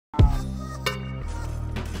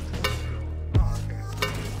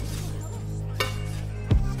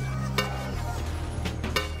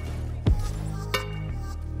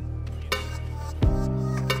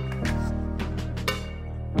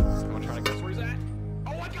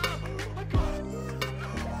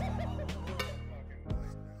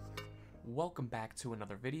Welcome back to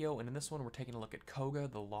another video, and in this one we're taking a look at Koga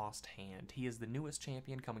the Lost Hand. He is the newest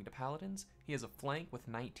champion coming to Paladins. He has a flank with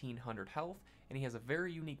 1900 health, and he has a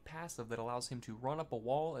very unique passive that allows him to run up a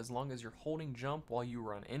wall as long as you're holding jump while you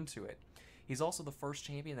run into it. He's also the first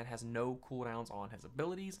champion that has no cooldowns on his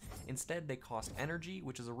abilities. Instead, they cost energy,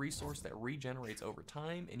 which is a resource that regenerates over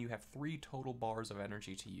time, and you have 3 total bars of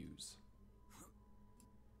energy to use.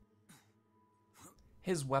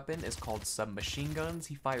 His weapon is called submachine guns.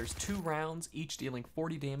 He fires 2 rounds, each dealing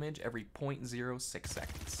 40 damage every 0.06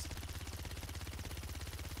 seconds.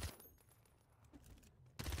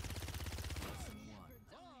 Lesson 1.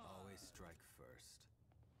 Always strike first.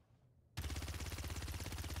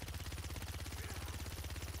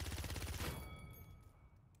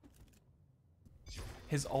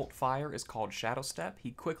 His alt fire is called Shadow Step. He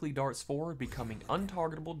quickly darts forward, becoming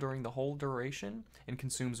untargetable during the whole duration, and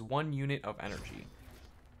consumes 1 unit of energy.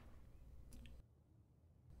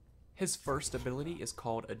 His first ability is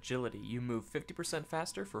called Agility. You move 50%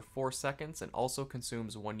 faster for 4 seconds and also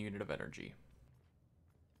consumes 1 unit of energy.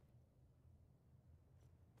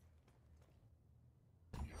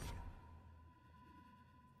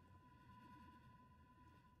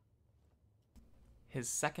 His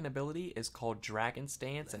second ability is called Dragon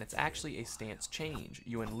Stance, and it's actually a stance change.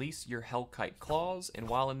 You unleash your Hellkite Claws, and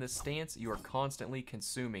while in this stance, you are constantly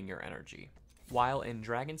consuming your energy. While in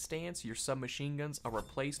Dragon Stance, your submachine guns are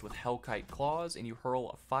replaced with Hellkite Claws, and you hurl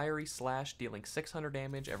a fiery slash dealing 600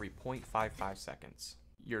 damage every 0.55 seconds.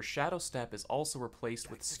 Your Shadow Step is also replaced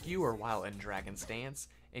with Skewer while in Dragon Stance,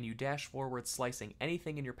 and you dash forward slicing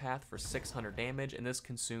anything in your path for 600 damage, and this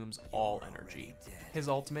consumes all energy. His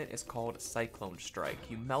ultimate is called Cyclone Strike.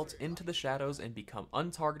 You melt into the shadows and become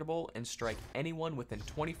untargetable and strike anyone within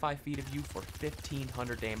 25 feet of you for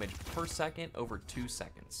 1500 damage per second over 2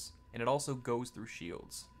 seconds. And it also goes through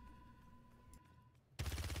shields.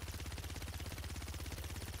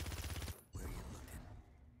 Where you looking?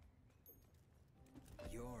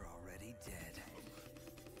 You're already dead.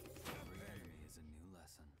 Every enemy is a new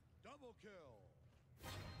lesson. Double kill.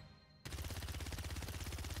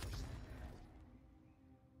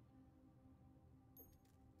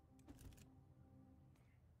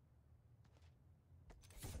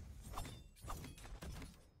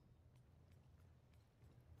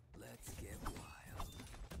 Let's get wild.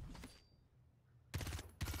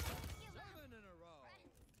 7 in a row.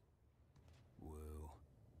 Woo.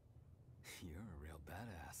 You're a real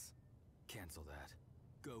badass. Cancel that.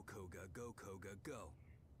 Go, Koga, go, Koga, go.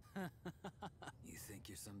 You think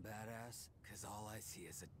you're some badass? Cause all I see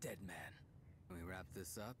is a dead man. When we wrap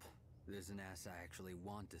this up, there's an ass I actually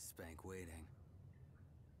want to spank waiting.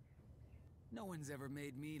 No one's ever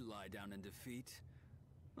made me lie down in defeat.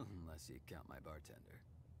 Unless you count my bartender.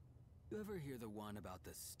 You ever hear the one about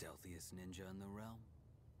the stealthiest ninja in the realm?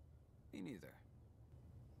 Me neither.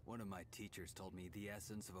 One of my teachers told me the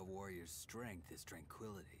essence of a warrior's strength is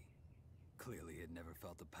tranquility. Clearly, he'd never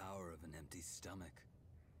felt the power of an empty stomach.